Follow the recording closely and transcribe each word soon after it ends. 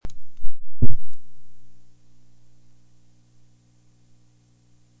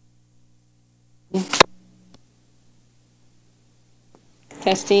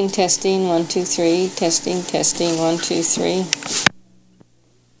Testing, testing, 1, 2, 3. Testing, testing, 1, 2, 3.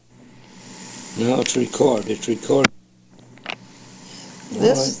 No, it's record. It's record.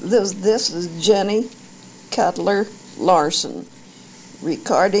 This is Jenny Cutler Larson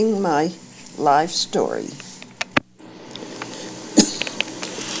recording my life story.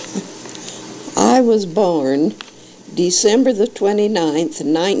 I was born December the 29th,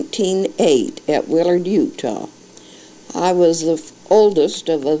 1908 at Willard, Utah. I was the oldest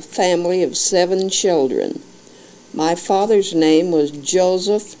of a family of 7 children. My father's name was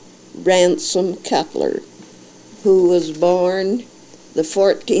Joseph Ransom Cutler, who was born the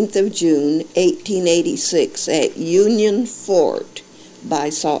 14th of June, 1886 at Union Fort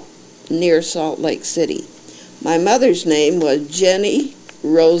near Salt Lake City. My mother's name was Jenny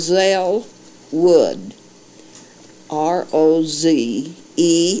Roselle Wood, Rozelle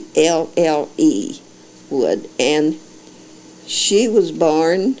Wood, and she was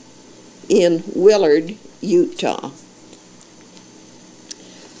born in Willard, Utah.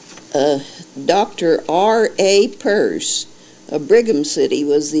 Dr. R.A. Peirce of Brigham City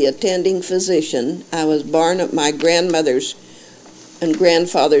was the attending physician. I was born at my grandmother's and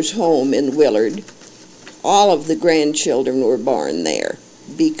grandfather's home in Willard. All of the grandchildren were born there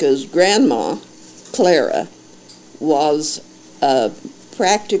because Grandma Clara was a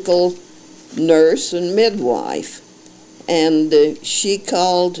practical nurse and midwife, and she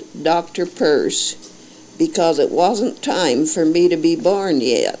called Dr. Peirce because it wasn't time for me to be born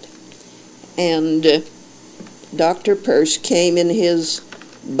yet. And Dr. Peirce came in his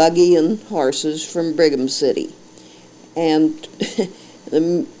buggy and horses from Brigham City. And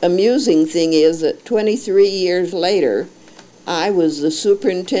the amusing thing is that 23 years later, I was the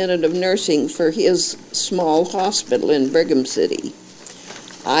superintendent of nursing for his small hospital in Brigham City.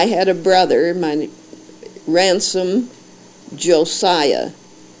 I had a brother, my Ransom Josiah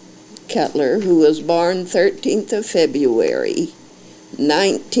Cutler, who was born 13th of February,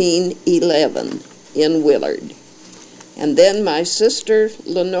 1911 in Willard. And then my sister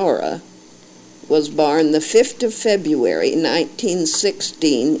Lenora was born the 5th of February,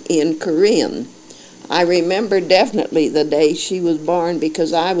 1916 in Corinne. I remember definitely the day she was born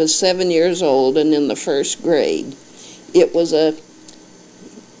because I was 7 years old and in the first grade. It was a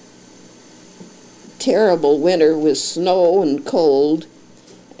terrible winter with snow and cold,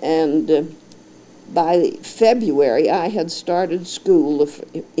 and by February I had started school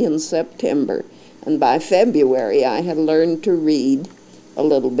in September, and by February I had learned to read a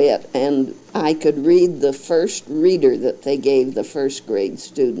little bit, and I could read the first reader that they gave the first grade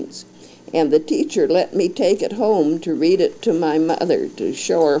students. And the teacher let me take it home to read it to my mother to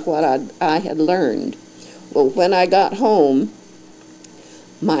show her what I had learned. Well, when I got home,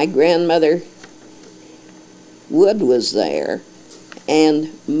 my grandmother Wood was there,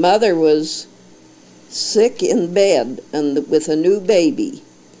 and Mother was sick in bed and with a new baby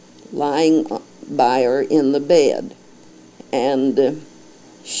lying by her in the bed. And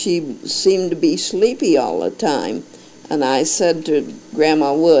she seemed to be sleepy all the time. And I said to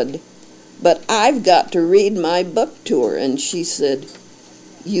Grandma Wood, "But I've got to read my book to her." And she said,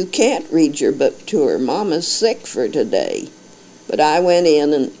 "You can't read your book to her. Mama's sick for today." But I went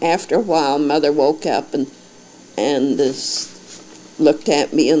in, and after a while, Mother woke up and looked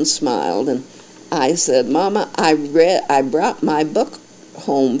at me and smiled. And I said, "Mama, I brought my book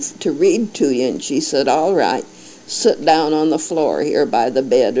home to read to you." And she said, "All right, sit down on the floor here by the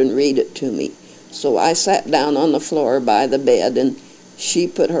bed and read it to me." So I sat down on the floor by the bed, and she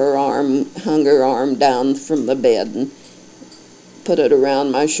hung her arm down from the bed and put it around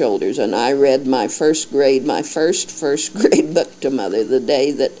my shoulders, and I read my first grade book to Mother the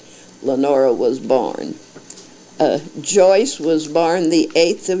day that Lenora was born. Joyce was born the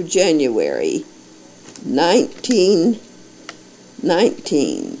 8th of January,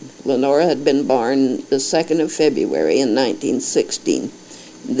 1919. Lenora had been born the 2nd of February in 1916.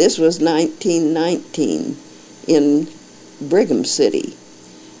 This was 1919 in Brigham City.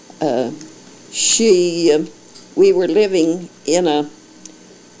 We were living in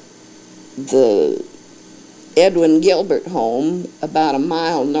the Edwin Gilbert home about a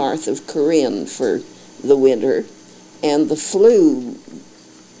mile north of Corinne for the winter, and the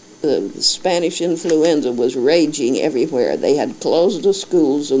Spanish influenza was raging everywhere. They had closed the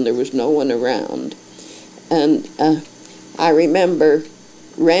schools and there was no one around. And I remember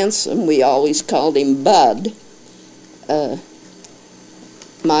Ransom, we always called him Bud.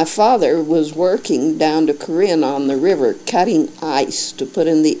 My father was working down to Corinne on the river, cutting ice to put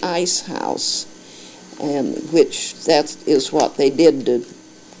in the ice house, and which that is what they did to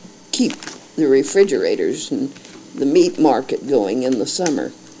keep the refrigerators the meat market going in the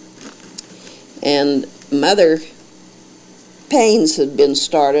summer. And Mother pains had been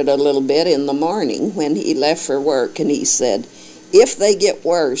started a little bit in the morning when he left for work, and he said, if they get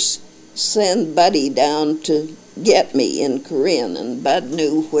worse, send Buddy down to get me in Corinne. And Bud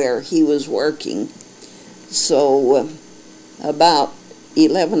knew where he was working. So about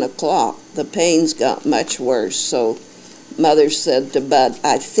 11 o'clock, the pains got much worse. So Mother said to Bud,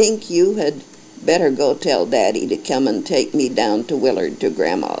 I think you had better go tell Daddy to come and take me down to Willard to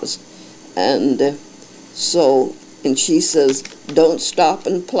Grandma's. And and she says, don't stop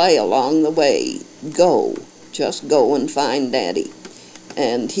and play along the way. Go. Just go and find Daddy.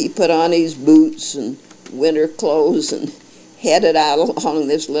 And he put on his boots and winter clothes and headed out along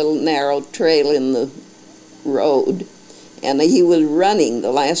this little narrow trail in the road. And he was running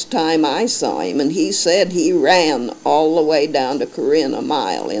the last time I saw him, and he said he ran all the way down to Corinne, a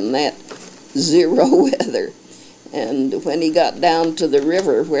mile, in that zero weather. And when he got down to the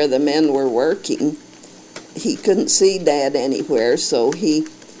river where the men were working, he couldn't see Dad anywhere, so he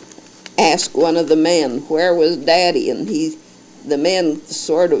asked one of the men, where was Daddy? And the men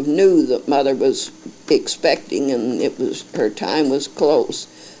sort of knew that Mother was expecting, and her time was close.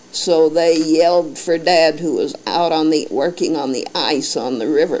 So they yelled for Dad, who was out working on the ice on the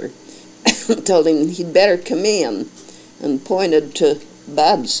river, told him he'd better come in, and pointed to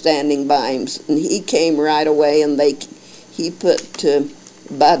Bud standing by him. And he came right away, and he put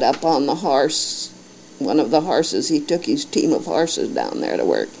Bud up on the horse, one of the horses. He took his team of horses down there to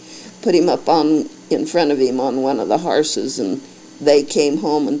work, put him up in front of him on one of the horses, and they came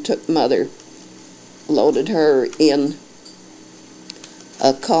home and took Mother, loaded her in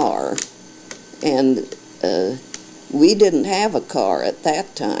a car. And we didn't have a car at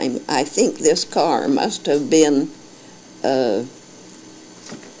that time. I think this car must have been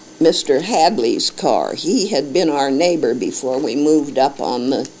Mr. Hadley's car. He had been our neighbor before we moved up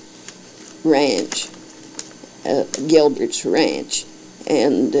on the ranch, Gilbert's ranch.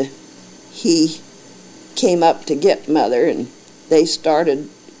 And he came up to get Mother, and they started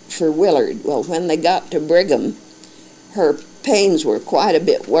for Willard. Well, when they got to Brigham, her pains were quite a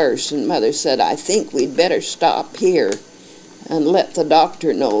bit worse, and Mother said, I think we'd better stop here and let the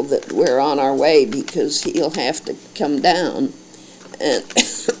doctor know that we're on our way, because he'll have to come down. And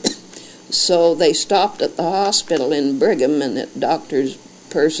so they stopped at the hospital in Brigham and at Dr.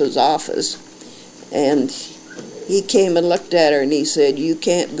 Purse's office, and he came and looked at her, and he said, you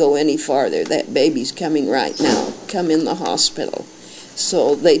can't go any farther. That baby's coming right now. Come in the hospital.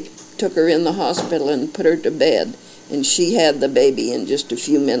 So they took her in the hospital and put her to bed, and she had the baby in just a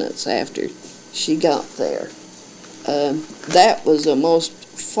few minutes after she got there. That was a most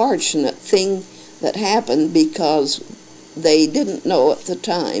fortunate thing that happened, because they didn't know at the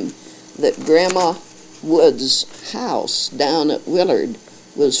time that Grandma Wood's house down at Willard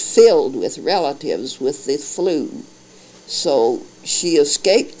was filled with relatives with the flu. So she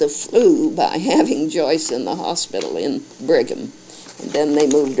escaped the flu by having Joyce in the hospital in Brigham. And then they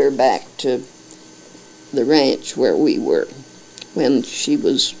moved her back to the ranch where we were when she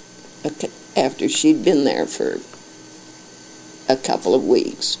was, after she'd been there for a couple of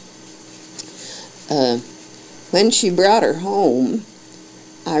weeks. When she brought her home,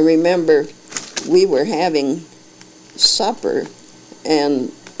 I remember we were having supper,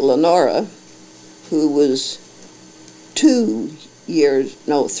 and Lenora, who was 3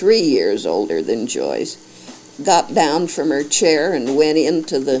 years older than Joyce, got down from her chair and went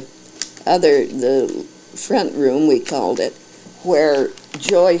into the front room, we called it, where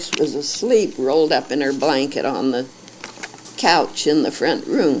Joyce was asleep, rolled up in her blanket on the couch in the front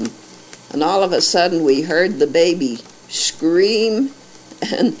room. And all of a sudden we heard the baby scream,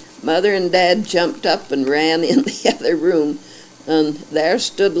 and Mother and Dad jumped up and ran in the other room, and there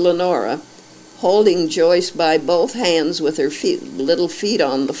stood Lenora, holding Joyce by both hands with her little feet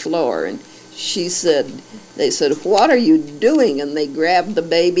on the floor. And they said, what are you doing? And they grabbed the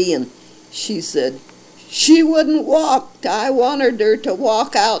baby, and she said, she wouldn't walk. I wanted her to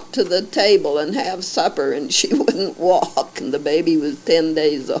walk out to the table and have supper, and she wouldn't walk. And the baby was 10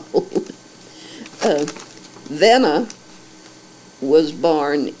 days old. Venna was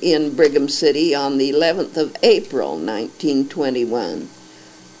born in Brigham City on the 11th of April, 1921.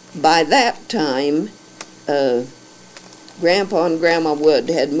 By that time, Grandpa and Grandma Wood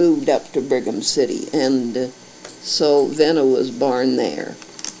had moved up to Brigham City, and so Venna was born there.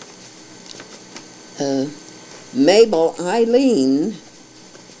 Mabel Eileen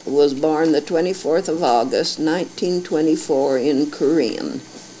was born the 24th of August, 1924 in Corinne.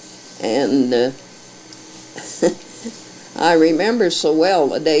 And I remember so well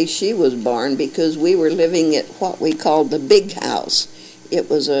the day she was born because we were living at what we called the Big House. It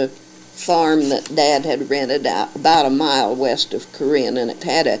was a farm that Dad had rented out about a mile west of Corinne, and it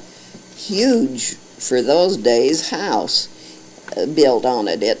had a huge, for those days, house built on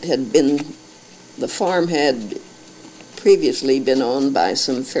it. The farm had previously been owned by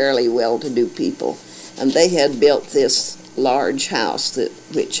some fairly well-to-do people, and they had built this large house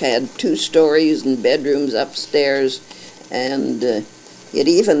which had 2 stories and bedrooms upstairs, and it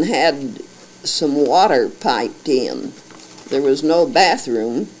even had some water piped in. There was no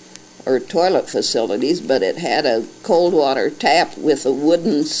bathroom or toilet facilities, but it had a cold water tap with a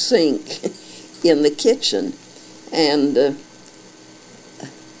wooden sink in the kitchen. And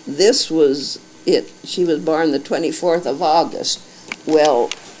this was it. She was born the 24th of August. Well,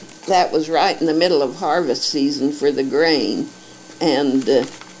 that was right in the middle of harvest season for the grain. And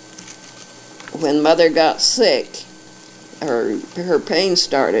when Mother got sick, her pain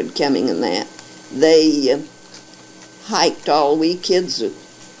started coming in that, they hiked all we kids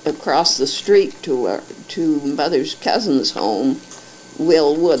across the street to Mother's cousin's home,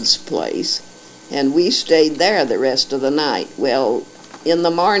 Will Wood's place, and we stayed there the rest of the night. Well, in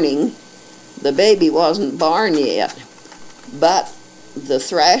the morning, the baby wasn't born yet, but the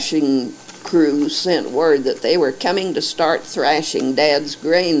thrashing crew sent word that they were coming to start thrashing Dad's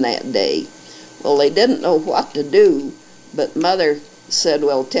grain that day. Well, they didn't know what to do, but Mother said,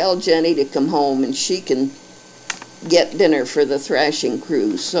 well, tell Jenny to come home and she can get dinner for the thrashing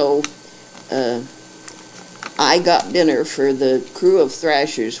crew. So I got dinner for the crew of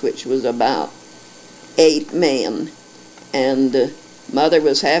thrashers, which was about 8 men, and Mother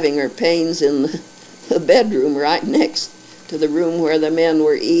was having her pains in the bedroom right next to the room where the men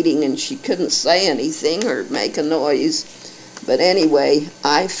were eating, and she couldn't say anything or make a noise. But anyway,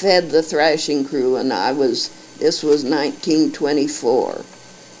 I fed the thrashing crew, and this was 1924.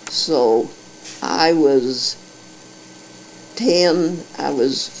 So I was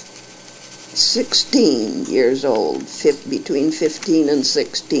 16 years old, between 15 and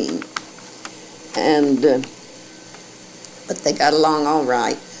 16. And but they got along all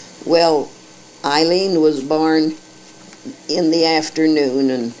right. Well, Eileen was born in the afternoon,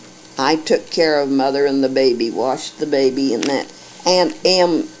 and I took care of Mother and the baby, washed the baby and that. Aunt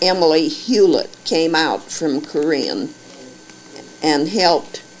Emily Hewlett came out from Corinne and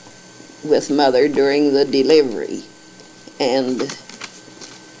helped with Mother during the delivery. And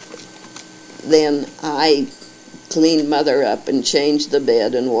then I cleaned Mother up and changed the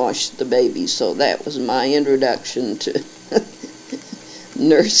bed and washed the baby. So that was my introduction to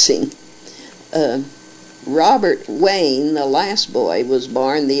nursing. Robert Wayne, the last boy, was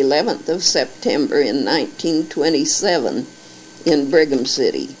born the 11th of September in 1927 in Brigham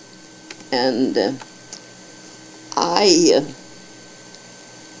City. And I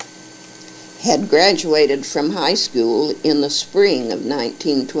had graduated from high school in the spring of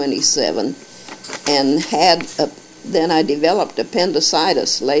 1927, and then I developed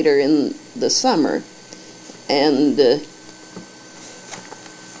appendicitis later in the summer, and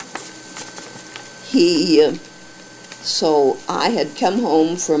so I had come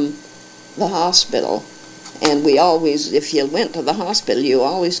home from the hospital, and we always, if you went to the hospital, you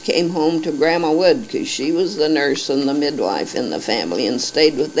always came home to Grandma Wood, because she was the nurse and the midwife in the family, and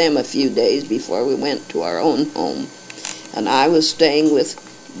stayed with them a few days before we went to our own home. And I was staying with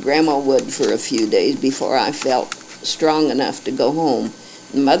Grandma Wood for a few days before I felt strong enough to go home.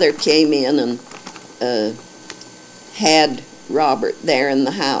 Mother came in and had Robert there in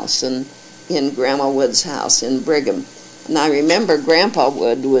the house, and in Grandma Wood's house in Brigham. And I remember Grandpa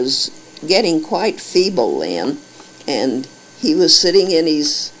Wood was getting quite feeble then, and he was sitting in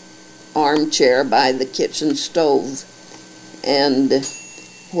his armchair by the kitchen stove. And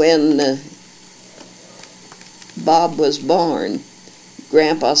when Bob was born,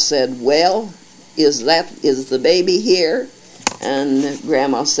 Grandpa said, well, is the baby here? And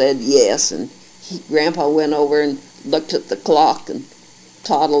Grandma said yes, and Grandpa went over and looked at the clock and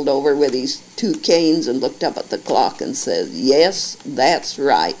toddled over with his 2 canes and looked up at the clock and said, yes, that's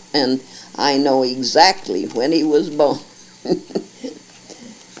right, and I know exactly when he was born.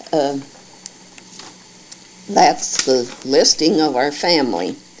 That's the listing of our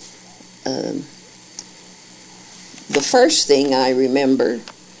family. The first thing I remember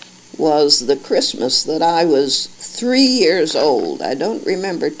was the Christmas that I was 3 years old. I don't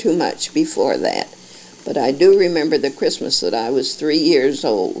remember too much before that, but I do remember the Christmas that I was 3 years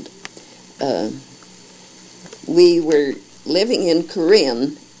old. We were living in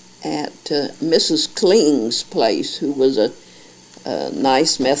Corinne at Mrs. Kling's place, who was a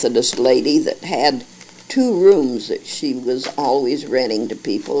nice Methodist lady that had 2 rooms that she was always renting to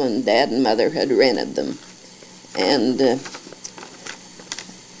people, and Dad and Mother had rented them. And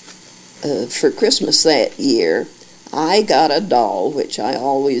for Christmas that year, I got a doll, which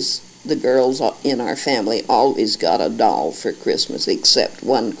the girls in our family always got a doll for Christmas, except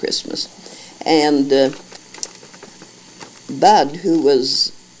one Christmas. And Bud, who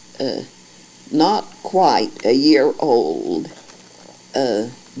was not quite a year old,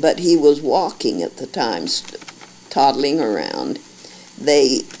 but he was walking at the time, toddling around.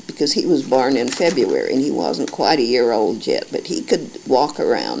 Because he was born in February and he wasn't quite a year old yet, but he could walk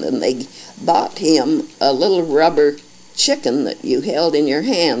around, and they bought him a little rubber chicken that you held in your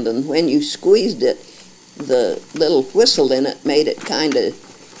hand, and when you squeezed it, the little whistle in it made it kind of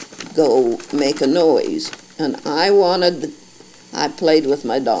make a noise. And I played with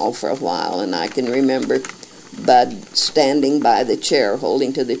my doll for a while, and I can remember Bud standing by the chair,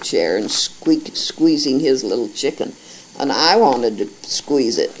 holding to the chair and squeezing his little chicken. And I wanted to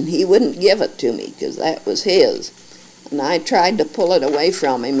squeeze it, and he wouldn't give it to me because that was his. And I tried to pull it away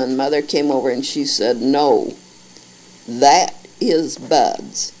from him, and Mother came over and she said, "No, that is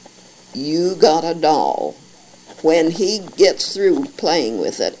Bud's. You got a doll. When he gets through playing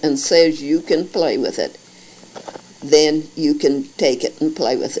with it and says you can play with it, then you can take it and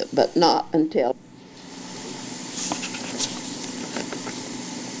play with it, but not until..."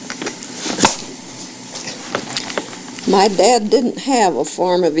 My dad didn't have a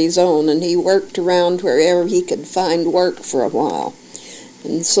farm of his own, and he worked around wherever he could find work for a while.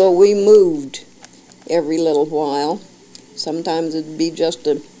 And so we moved every little while. Sometimes it'd be just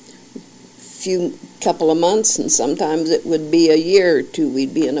a couple of months, and sometimes it would be a year or two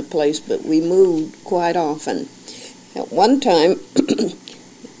we'd be in a place, but we moved quite often. At one time,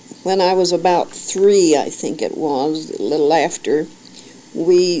 when I was about 3, I think it was, a little after,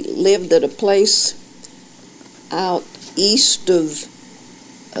 we lived at a place out east of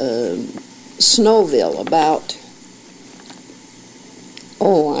Snowville, about,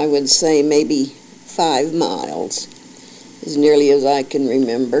 I would say maybe 5 miles, as nearly as I can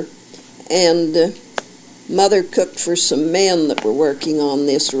remember. And Mother cooked for some men that were working on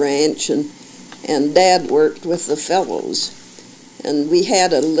this ranch, and Dad worked with the fellows. And we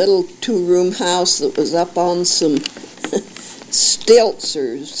had a little 2-room house that was up on some stilts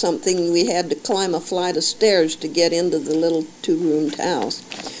or something. We had to climb a flight of stairs to get into the little 2-roomed house.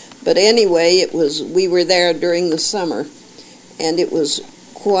 But anyway, we were there during the summer, and it was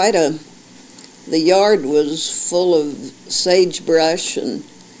the yard was full of sagebrush and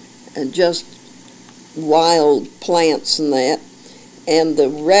just wild plants and that, and the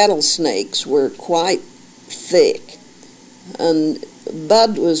rattlesnakes were quite thick. And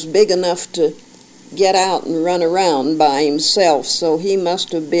Bud was big enough to get out and run around by himself, so he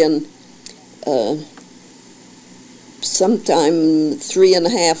must have been sometime 3 and a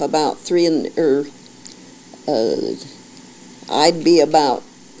half, I'd be about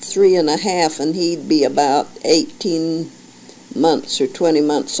 3 and a half, and he'd be about 18 months or 20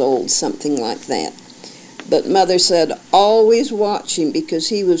 months old, something like that. But Mother said, always watch him, because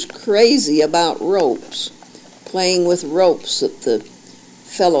he was crazy about ropes, playing with ropes that the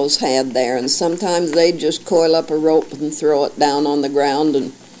fellows had there, and sometimes they'd just coil up a rope and throw it down on the ground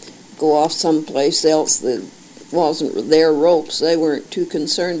and go off someplace else that wasn't their ropes. They weren't too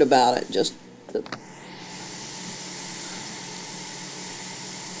concerned about it, just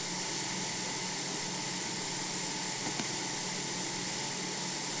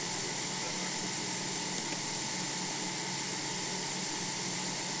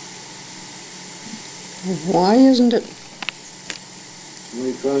Why isn't it? What are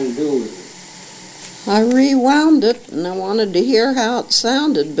you trying to do with it? I rewound it, and I wanted to hear how it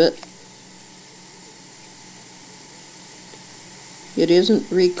sounded, but it isn't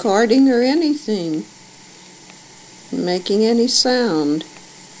recording or anything, making any sound.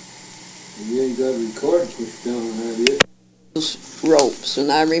 You ain't got a record pushed down, have you? Ropes,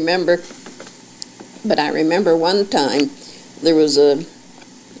 and I remember one time there was a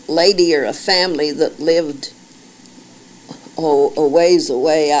lady or a family that lived a ways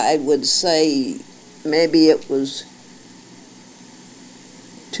away. I would say maybe it was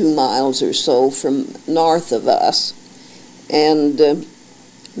 2 miles or so from north of us, and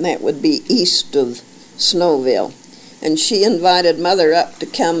that would be east of Snowville. And she invited Mother up to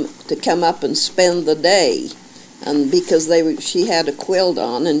come up and spend the day, and because she had a quilt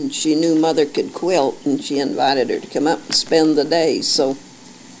on, and she knew Mother could quilt, and she invited her to come up and spend the day. So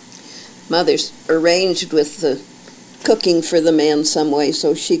Mother arranged with the cooking for the men some way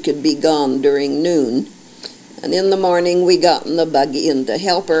so she could be gone during noon. And in the morning we got in the buggy, and to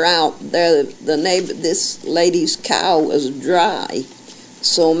help her out, this lady's cow was dry.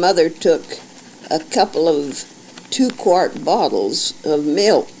 So Mother took a couple of 2-quart bottles of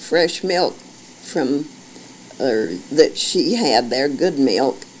milk, fresh milk, from that she had there, good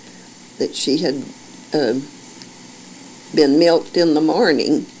milk, that she had been milked in the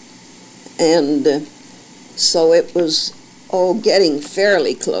morning. And so it was getting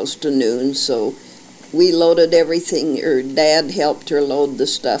fairly close to noon, so we loaded everything. Her dad helped her load the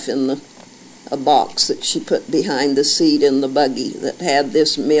stuff in a box that she put behind the seat in the buggy that had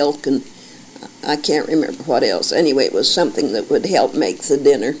this milk, and I can't remember what else. Anyway, it was something that would help make the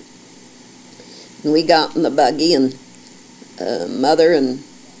dinner. And we got in the buggy, and Mother and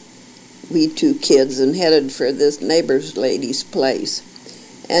we 2 kids, and headed for this neighbor's lady's place.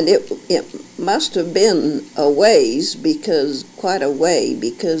 And it must have been quite a way,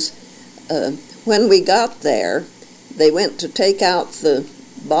 because when we got there, they went to take out the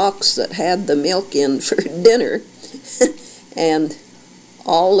box that had the milk in for dinner, and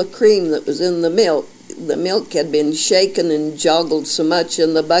all the cream that was in the milk had been shaken and joggled so much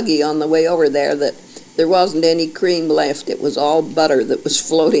in the buggy on the way over there that there wasn't any cream left. It was all butter that was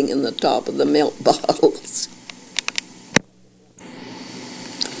floating in the top of the milk bottles.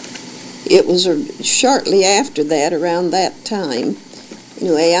 It was shortly after that, around that time,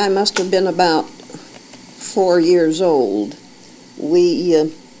 anyway, I must have been about 4 years old.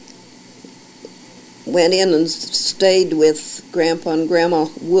 We went in and stayed with Grandpa and Grandma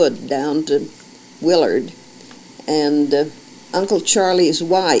Wood down to Willard, and Uncle Charlie's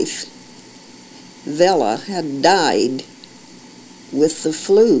wife, Vella, had died with the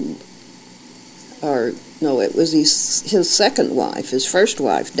flu. Or, no, it was his second wife. His first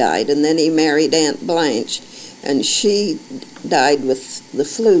wife died, and then he married Aunt Blanche, and she died with the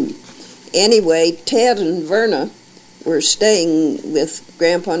flu. Anyway, Ted and Verna were staying with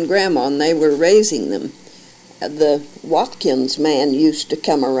Grandpa and Grandma, and they were raising them. The Watkins man used to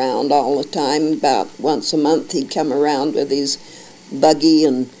come around all the time. About once a month he'd come around with his buggy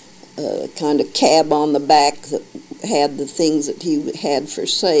and kind of cab on the back that had the things that he had for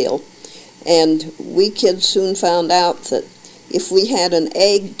sale. And we kids soon found out that if we had an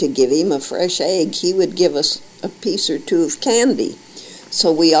egg to give him, a fresh egg, he would give us a piece or 2 of candy.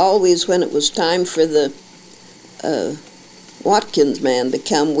 So we always, when it was time for the Watkins man to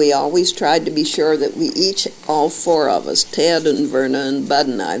come, we always tried to be sure that we each, all 4 of us, Ted and Verna and Bud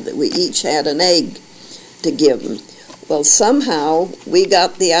and I, that we each had an egg to give him. Well, somehow we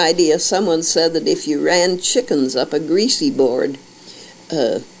got the idea, someone said that if you ran chickens up a greasy board,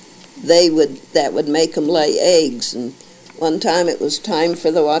 that would make them lay eggs. And one time it was time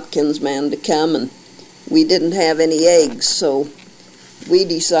for the Watkins man to come, and we didn't have any eggs, so we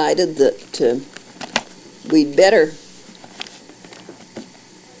decided that we'd better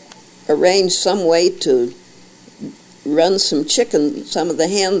arrange some way to run some of the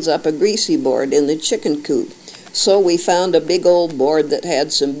hens up a greasy board in the chicken coop. So we found a big old board that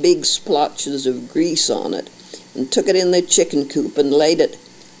had some big splotches of grease on it, and took it in the chicken coop and laid it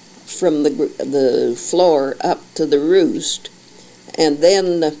from the floor up to the roost. And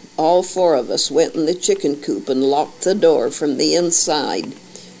then all 4 of us went in the chicken coop and locked the door from the inside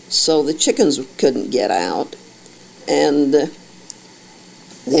so the chickens couldn't get out. And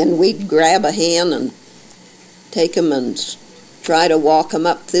then we'd grab a hen and take them and try to walk them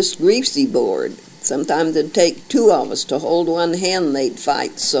up this greasy board. Sometimes it'd take 2 of us to hold one hen. They'd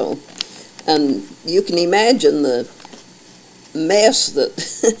fight so. And you can imagine the mess that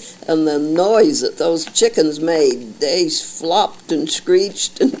and the noise that those chickens made. They flopped and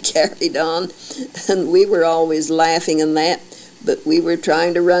screeched and carried on, and we were always laughing and that, but we were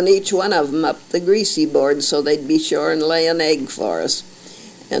trying to run each one of them up the greasy board so they'd be sure and lay an egg for us.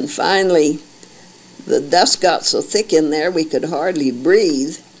 And finally, the dust got so thick in there we could hardly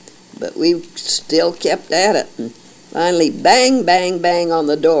breathe, but we still kept at it. And finally, bang, bang, bang on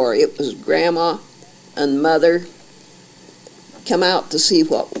the door. It was Grandma and Mother come out to see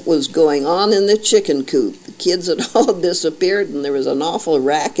what was going on in the chicken coop. The kids had all disappeared, and there was an awful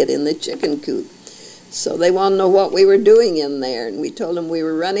racket in the chicken coop. So they wanted to know what we were doing in there, and we told them we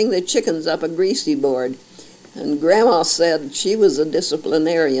were running the chickens up a greasy board. And Grandma said she was a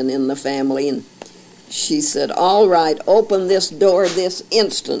disciplinarian in the family, and she said, "All right, open this door this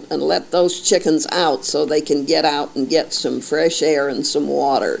instant and let those chickens out so they can get out and get some fresh air and some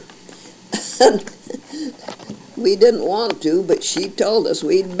water." And we didn't want to, but she told us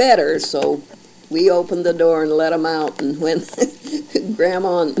we'd better, so we opened the door and let them out. And when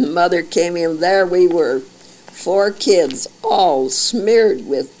Grandma and Mother came in, there we were, 4 kids, all smeared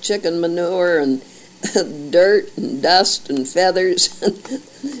with chicken manure and dirt and dust and feathers.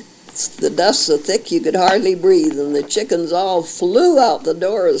 The dust so thick you could hardly breathe, and the chickens all flew out the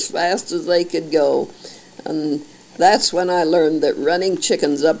door as fast as they could go. And that's when I learned that running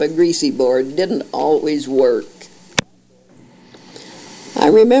chickens up a greasy board didn't always work. I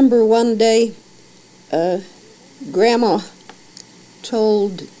remember one day Grandma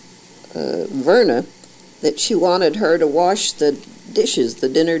told Verna that she wanted her to wash the dishes, the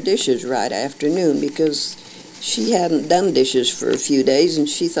dinner dishes, right afternoon, because she hadn't done dishes for a few days, and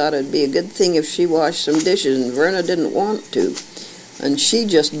she thought it'd be a good thing if she washed some dishes, and Verna didn't want to. And she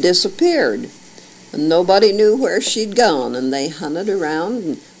just disappeared, and nobody knew where she'd gone, and they hunted around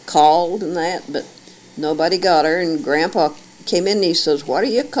and called and that, but nobody got her. And Grandpa came in and he says, "What are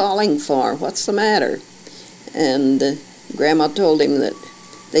you calling for? What's the matter?" And Grandma told him that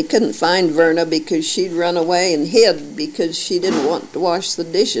they couldn't find Verna because she'd run away and hid because she didn't want to wash the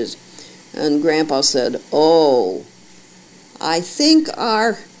dishes. And Grandpa said, "Oh, I think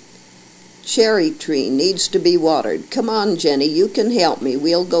our cherry tree needs to be watered. Come on, Jenny, you can help me.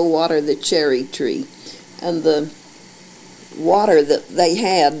 We'll go water the cherry tree." And the water that they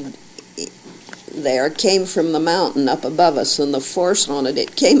had there came from the mountain up above us, and the force on it,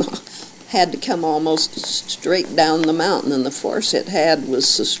 had to come almost straight down the mountain, and the force it had was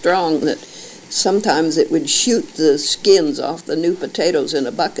so strong that sometimes it would shoot the skins off the new potatoes in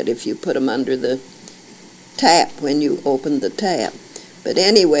a bucket if you put them under the tap when you opened the tap. But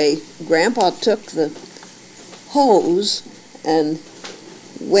anyway, Grandpa took the hose and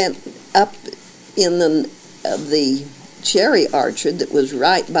went up in the cherry orchard that was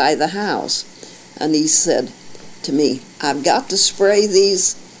right by the house. And he said to me, "I've got to spray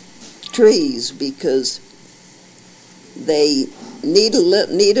these trees because they need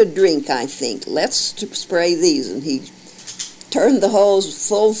a drink, I think. Let's spray these." And he turned the hose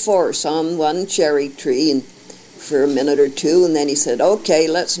full force on one cherry tree and for a minute or two, and then he said, "Okay,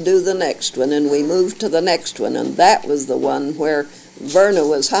 let's do the next one." And we moved to the next one, and that was the one where Verna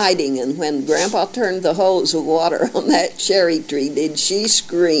was hiding. And when Grandpa turned the hose of water on that cherry tree, did she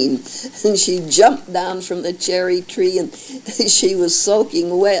scream. And she jumped down from the cherry tree, and she was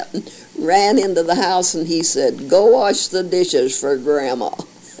soaking wet, and ran into the house, and he said, "Go wash the dishes for Grandma."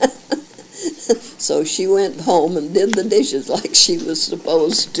 So she went home and did the dishes like she was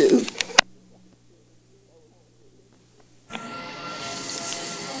supposed to.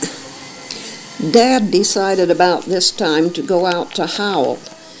 Dad decided about this time to go out to Howell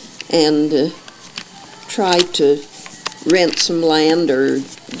and try to rent some land or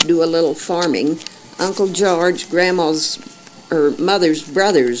do a little farming. Uncle George, Grandma's or Mother's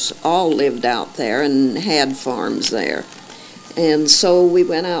brothers all lived out there and had farms there. And so we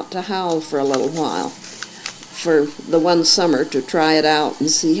went out to Howell for a little while, for the one summer, to try it out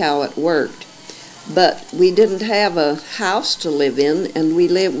and see how it worked. But we didn't have a house to live in, and we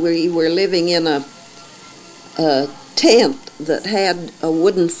were living in a tent that had a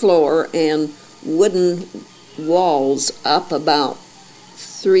wooden floor and wooden walls up about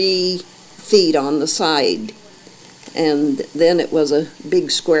 3 feet on the side. And then it was a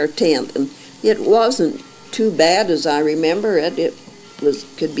big square tent, and it wasn't too bad as I remember it. It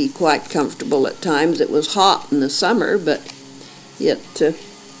could be quite comfortable at times. It was hot in the summer, but it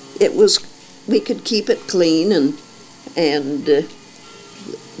was. We could keep it clean, and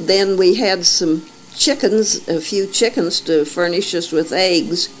then we had some chickens, a few chickens to furnish us with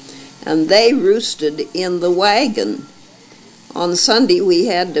eggs, and they roosted in the wagon. On Sunday we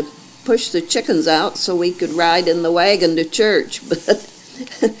had to push the chickens out so we could ride in the wagon to church, but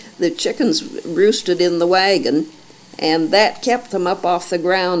the chickens roosted in the wagon, and that kept them up off the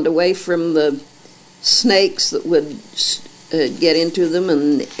ground away from the snakes that would get into them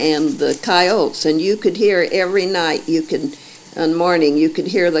and the coyotes. And you could hear every night, and morning, you could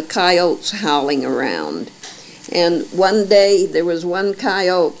hear the coyotes howling around. And one day there was one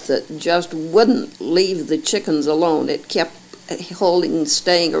coyote that just wouldn't leave the chickens alone. It kept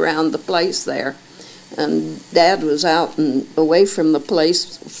staying around the place there. And Dad was out and away from the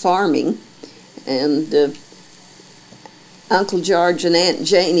place farming, and Uncle George and Aunt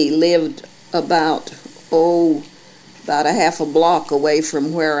Janie lived about a half a block away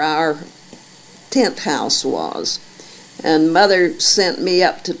from where our tent house was. And Mother sent me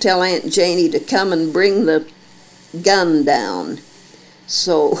up to tell Aunt Janie to come and bring the gun down,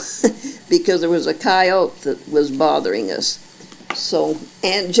 so because there was a coyote that was bothering us. So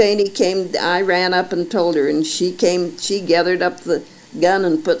Aunt Janie came. I ran up and told her, and she came. She gathered up the gun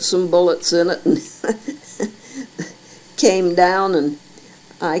and put some bullets in it, and came down. And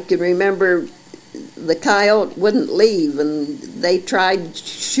I can remember the coyote wouldn't leave, and they tried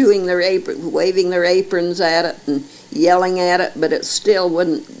waving their aprons at it and yelling at it, but it still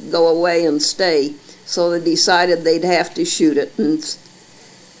wouldn't go away and stay. So they decided they'd have to shoot it,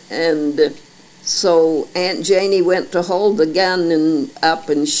 and so Aunt Janie went to hold the gun up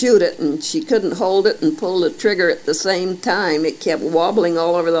and shoot it, and she couldn't hold it and pull the trigger at the same time. It kept wobbling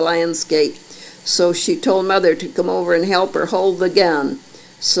all over the landscape. So she told Mother to come over and help her hold the gun.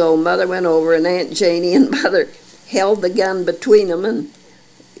 So Mother went over, and Aunt Janie and Mother held the gun between them and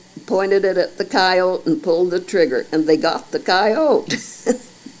pointed it at the coyote and pulled the trigger, and they got the coyote.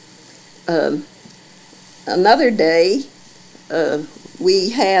 Another day, we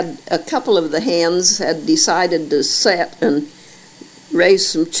had a couple of the hens had decided to set and raise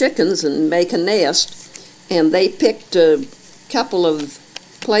some chickens and make a nest, and they picked a couple of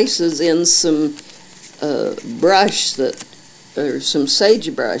places in some brush some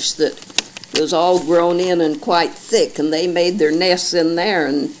sagebrush that was all grown in and quite thick, and they made their nests in there.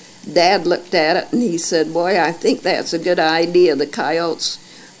 And Dad looked at it and he said, "Boy, I think that's a good idea. The coyotes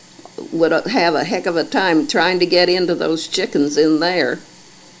would have a heck of a time trying to get into those chickens in there."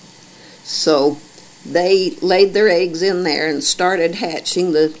 So they laid their eggs in there and started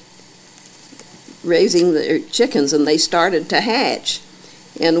raising their chickens, and they started to hatch.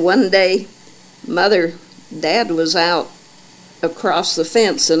 And one day, Dad was out across the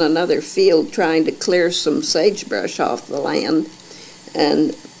fence in another field trying to clear some sagebrush off the land,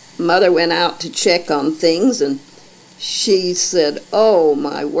 and Mother went out to check on things, and she said, "Oh,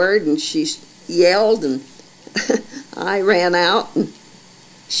 my word," and she yelled, and I ran out, and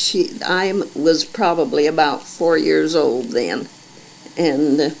I was probably about 4 years old then,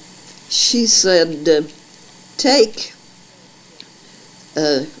 and she said,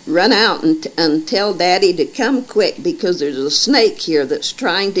 run out and tell Daddy to come quick, because there's a snake here that's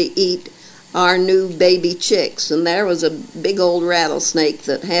trying to eat our new baby chicks." And there was a big old rattlesnake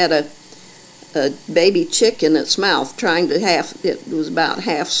that had a baby chick in its mouth, it was about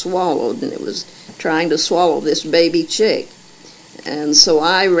half swallowed, and it was trying to swallow this baby chick. And so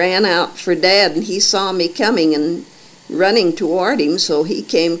I ran out for Dad, and he saw me coming and running toward him, so he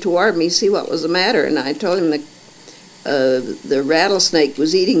came toward me to see what was the matter, and I told him the rattlesnake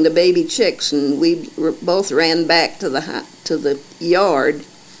was eating the baby chicks, and we both ran back to the yard,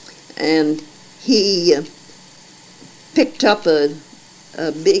 and he picked up a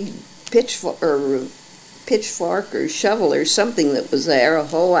big pitchfork or shovel or something that was there, a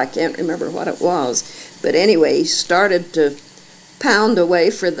hoe, I can't remember what it was, but anyway, he started to pound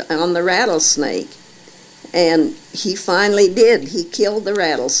away on the rattlesnake, and he finally did. He killed the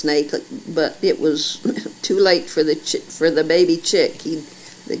rattlesnake, but it was too late for the baby chick.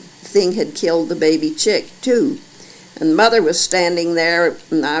 The thing had killed the baby chick too. And Mother was standing there,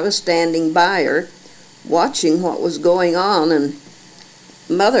 and I was standing by her, watching what was going on. And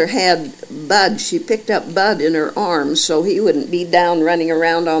Mother had Bud. She picked up Bud in her arms so he wouldn't be down running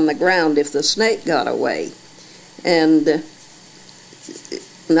around on the ground if the snake got away. And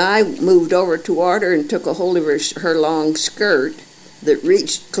I moved over toward her and took a hold of her long skirt that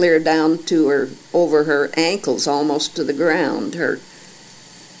reached clear down to over her ankles, almost to the ground. Her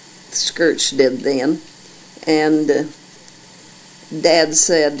skirts did then. And Dad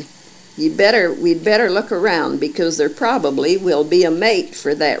said, we'd better look around, because there probably will be a mate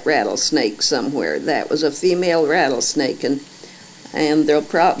for that rattlesnake somewhere. That was a female rattlesnake, and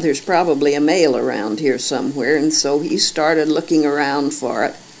there's probably a male around here somewhere. And so he started looking around for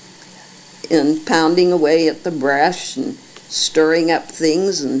it and pounding away at the brush and stirring up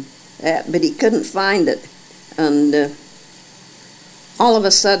things, but he couldn't find it. And all of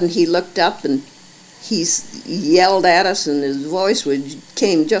a sudden he looked up and he yelled at us, and his voice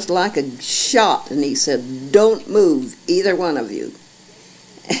came just like a shot, and he said, "Don't move, either one of you."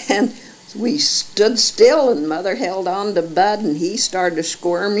 And we stood still, and Mother held on to Bud, and he started to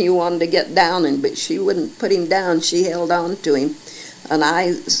squirm. He wanted to get down, but she wouldn't put him down. She held on to him, and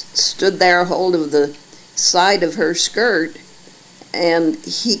I stood there, hold of the side of her skirt, and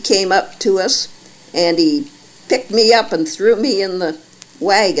he came up to us, and he picked me up and threw me in the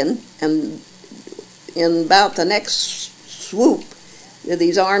wagon, and in about the next swoop with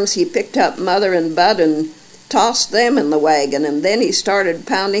his arms, he picked up Mother and Bud and tossed them in the wagon, and then he started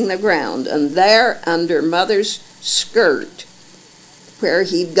pounding the ground. And there, under Mother's skirt, where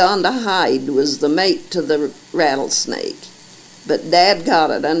he'd gone to hide, was the mate to the rattlesnake. But Dad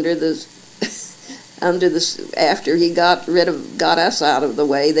got it after he got us out of the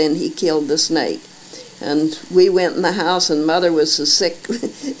way. Then he killed the snake. And we went in the house, and Mother was so sick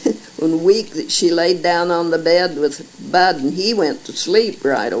and weak that she laid down on the bed with Bud, and he went to sleep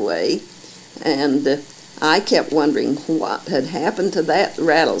right away. And I kept wondering what had happened to that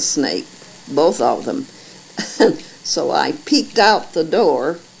rattlesnake, both of them. So I peeked out the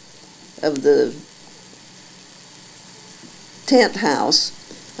door of the tent house,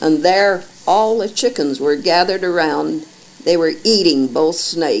 and there all the chickens were gathered around. They were eating both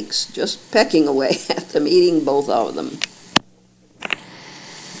snakes, just pecking away at them, eating both of them.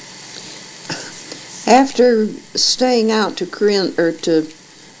 After staying out to Corinne, or to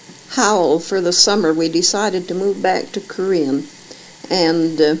Howell for the summer, we decided to move back to Corinne,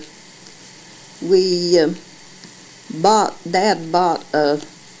 and Dad bought a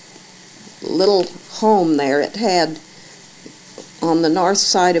little home there. It had, on the north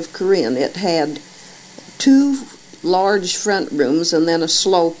side of Corinne, it had 2 large front rooms and then a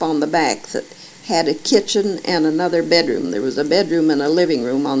slope on the back that had a kitchen and another bedroom. There was a bedroom and a living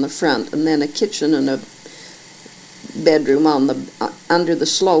room on the front, and then a kitchen and a bedroom on the under the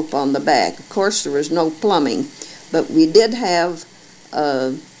slope on the back. Of course, there was no plumbing, but we did have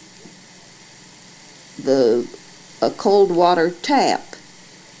a cold water tap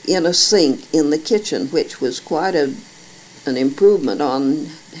in a sink in the kitchen, which was quite an improvement on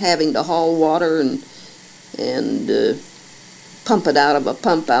having to haul water and pump it out of a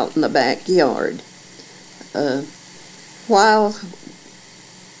pump out in the backyard. While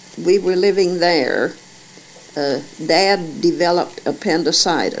we were living there, Dad developed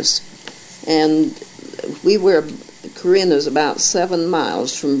appendicitis, and Corinne is about 7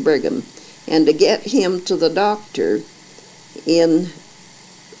 miles from Brigham, and to get him to the doctor in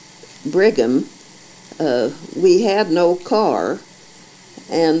Brigham, we had no car,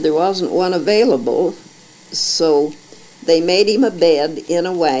 and there wasn't one available, so they made him a bed in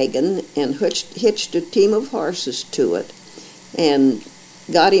a wagon and hitched a team of horses to it and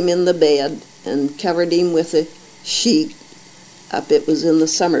got him in the bed and covered him with a sheet up. It was in the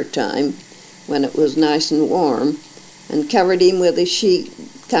summertime when it was nice and warm, and covered him with a sheet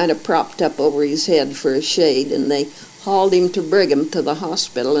kind of propped up over his head for a shade, and they hauled him to Brigham, to the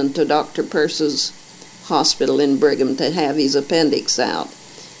hospital, and to Dr. Peirce's hospital in Brigham to have his appendix out.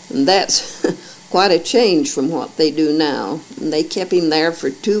 And that's quite a change from what they do now. And they kept him there for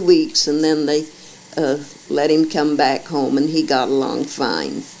 2 weeks, and then they let him come back home, and he got along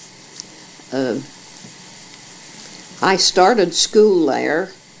fine. I started school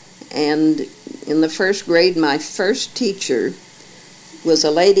there, and in the first grade, my first teacher was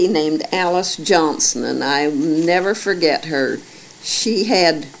a lady named Alice Johnson, and I'll never forget her. She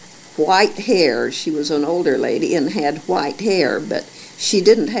had white hair. She was an older lady and had white hair, but she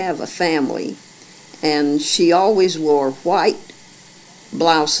didn't have a family. And she always wore white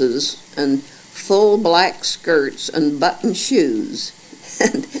blouses and full black skirts and button shoes.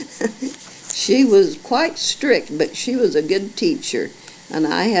 And she was quite strict, but she was a good teacher, and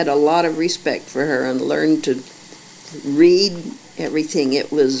I had a lot of respect for her and learned to read everything.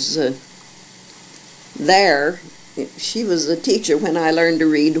 It was there. She was the teacher when I learned to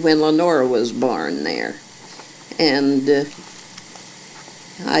read, when Lenora was born there. And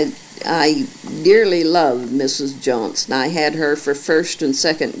I dearly loved Mrs. Johnson. I had her for first and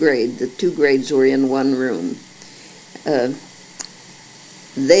second grade. The 2 grades were in one room.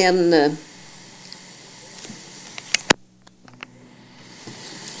 Then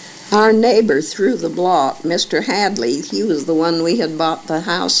our neighbor through the block, Mr. Hadley, he was the one we had bought the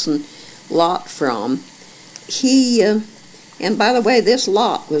house and lot from. And by the way, this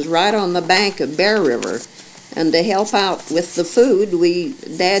lot was right on the bank of Bear River. And to help out with the food,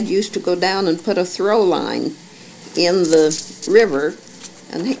 Dad used to go down and put a throw line in the river,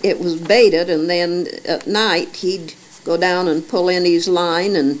 and it was baited, and then at night he'd go down and pull in his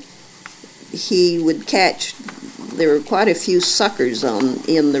line, and he would catch, there were quite a few suckers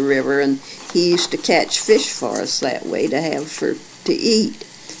in the river, and he used to catch fish for us that way to have to eat.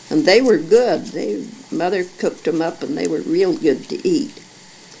 And they were good. Mother cooked them up, and they were real good to eat.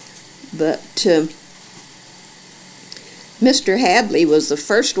 But Mr. Hadley was the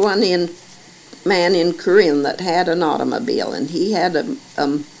first man in Corinne that had an automobile, and he had a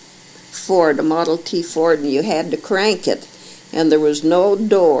Ford, a Model T Ford, and you had to crank it, and there was no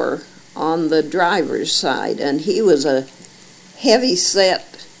door on the driver's side, and he was a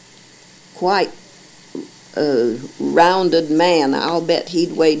heavy-set, quite rounded man. I'll bet he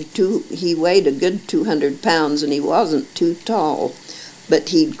weighed a good 200 pounds, and he wasn't too tall. But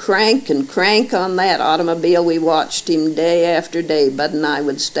he'd crank and crank on that automobile. We watched him day after day. Bud and I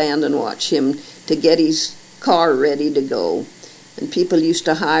would stand and watch him to get his car ready to go. And people used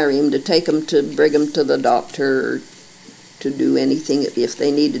to hire him to take him to Brigham to the doctor, or to do anything if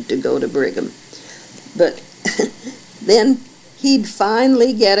they needed to go to Brigham. But then he'd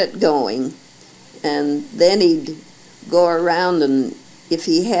finally get it going, and then he'd go around, and if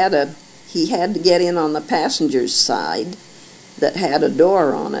he had to get in on the passenger's side that had a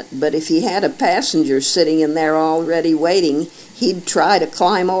door on it. But if he had a passenger sitting in there already waiting, he'd try to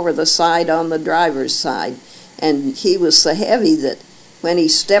climb over the side on the driver's side. And he was so heavy that when he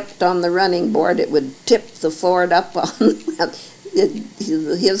stepped on the running board, it would tip the Ford up on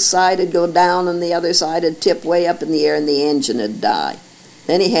his side would go down and the other side would tip way up in the air and the engine would die.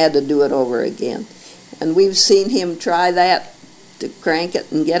 Then he had to do it over again. And we've seen him try that, to crank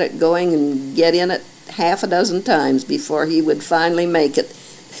it and get it going and get in it half a dozen times before he would finally make it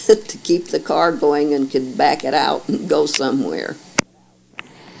to keep the car going and could back it out and go somewhere.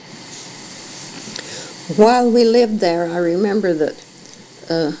 While we lived there, I remember that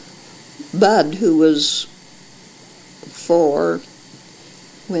Bud, who was 4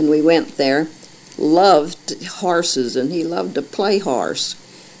 when we went there, loved horses, and he loved to play horse.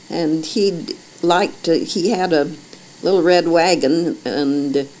 And he had a little red wagon,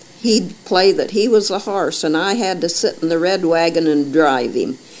 and he'd play that he was a horse, and I had to sit in the red wagon and drive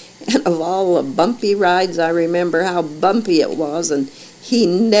him. And of all the bumpy rides, I remember how bumpy it was, and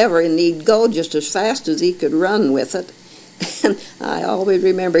he'd go just as fast as he could run with it. And I always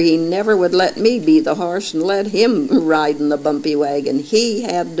remember he never would let me be the horse and let him ride in the bumpy wagon. He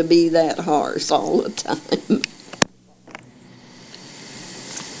had to be that horse all the time.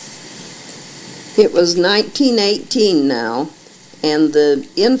 It was 1918 now, and the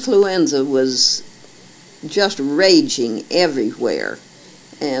influenza was just raging everywhere.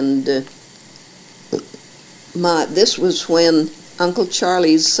 And this was when Uncle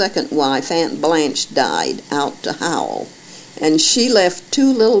Charlie's second wife, Aunt Blanche, died out to Howell. And she left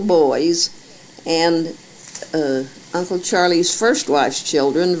 2 little boys, and Uncle Charlie's first wife's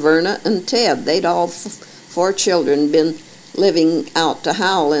children, Verna and Ted. They'd all 4 children been living out to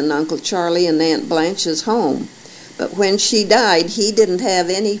Howell in Uncle Charlie and Aunt Blanche's home. But when she died, he didn't have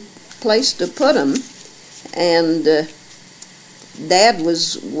any place to put them, and Dad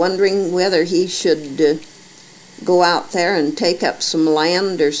was wondering whether he should go out there and take up some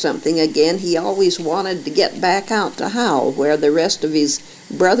land or something again. He always wanted to get back out to Howell, where the rest of his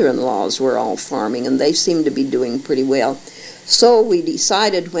brother-in-laws were all farming, and they seemed to be doing pretty well. So we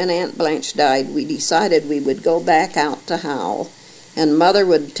decided, when Aunt Blanche died, we decided we would go back out to Howell, and Mother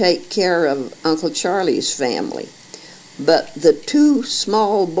would take care of Uncle Charlie's family. But the 2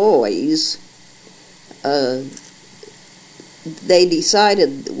 small boys, they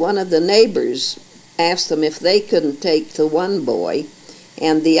decided, one of the neighbors asked them if they couldn't take the one boy,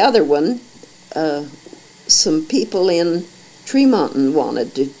 and the other one, some people in Tremonton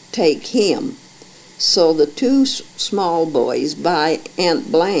wanted to take him. So the 2 small boys by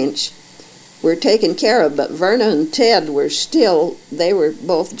Aunt Blanche were taken care of, but Verna and Ted were still, they were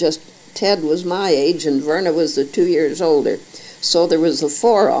both just, Ted was my age and Verna was the 2 years older. So there was the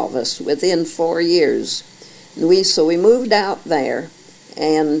 4 of us within 4 years. So we moved out there,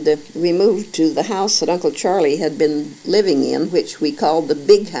 and we moved to the house that Uncle Charlie had been living in, which we called the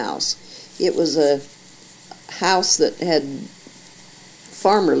Big House. It was a house that had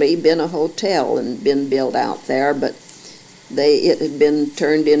formerly been a hotel and been built out there, but it had been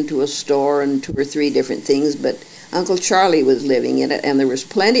turned into a store and 2 or 3 different things, but Uncle Charlie was living in it, and there was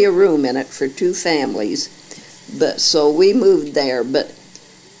plenty of room in it for 2 families. So we moved there, but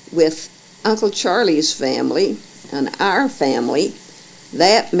with Uncle Charlie's family and our family,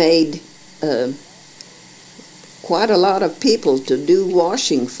 that made quite a lot of people to do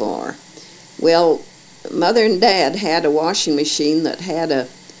washing for. Well, Mother and Dad had a washing machine that had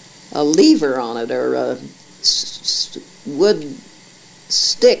a lever on it, or a wood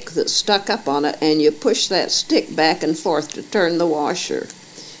stick that stuck up on it, and you push that stick back and forth to turn the washer.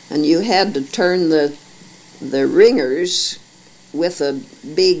 And you had to turn the wringers with a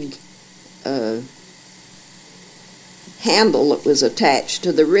big handle that was attached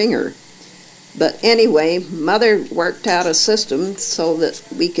to the wringer. But anyway, Mother worked out a system so that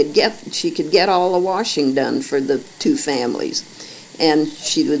she could get all the washing done for the 2 families. And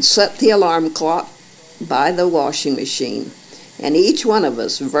she would set the alarm clock by the washing machine. And each one of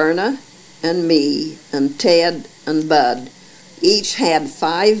us, Verna and me and Ted and Bud, each had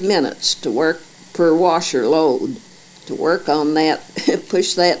 5 minutes to work per washer load, to work on that,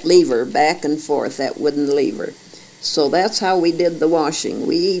 push that lever back and forth, that wooden lever. So that's how we did the washing.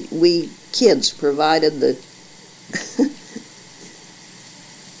 We kids provided the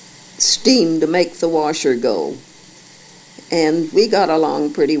steam to make the washer go. And we got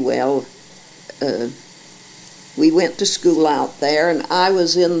along pretty well. We went to school out there, and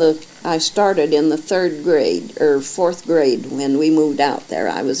I started in the 3rd grade, or 4th grade when we moved out there.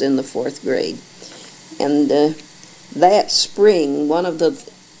 I was in the 4th grade. And that spring, one of the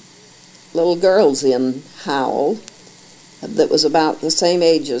little girls in Howell, that was about the same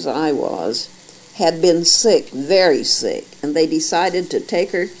age as I was, had been sick, very sick, and they decided to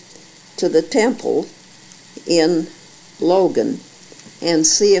take her to the temple in Logan and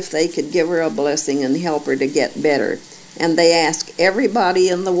see if they could give her a blessing and help her to get better. And they asked everybody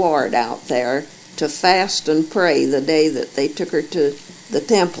in the ward out there to fast and pray the day that they took her to the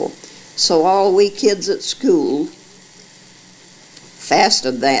temple. So all we kids at school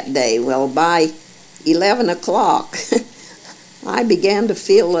fasted that day. Well, by 11 o'clock, I began to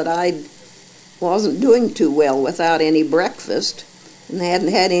feel that I wasn't doing too well without any breakfast and hadn't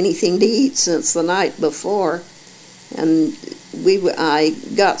had anything to eat since the night before. And I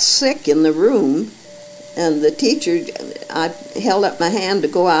got sick in the room, and the teacher, I held up my hand to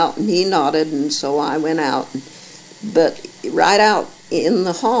go out, and he nodded, and so I went out. But right out in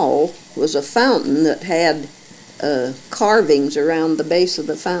the hall was a fountain that had carvings around the base of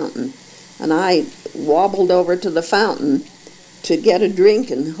the fountain. And I wobbled over to the fountain to get a drink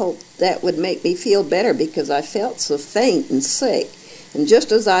and hoped that would make me feel better because I felt so faint and sick. And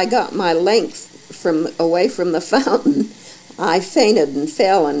just as I got my length away from the fountain, I fainted and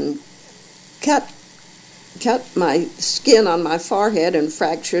fell and cut my skin on my forehead and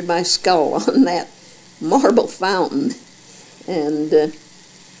fractured my skull on that marble fountain. And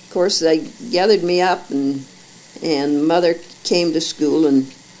of course they gathered me up, and Mother came to school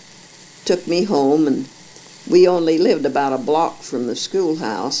and took me home, and we only lived about a block from the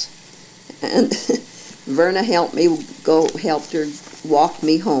schoolhouse. And Verna helped her walk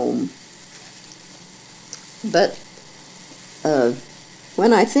me home. But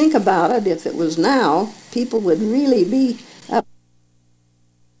when I think about it, if it was now, people would really be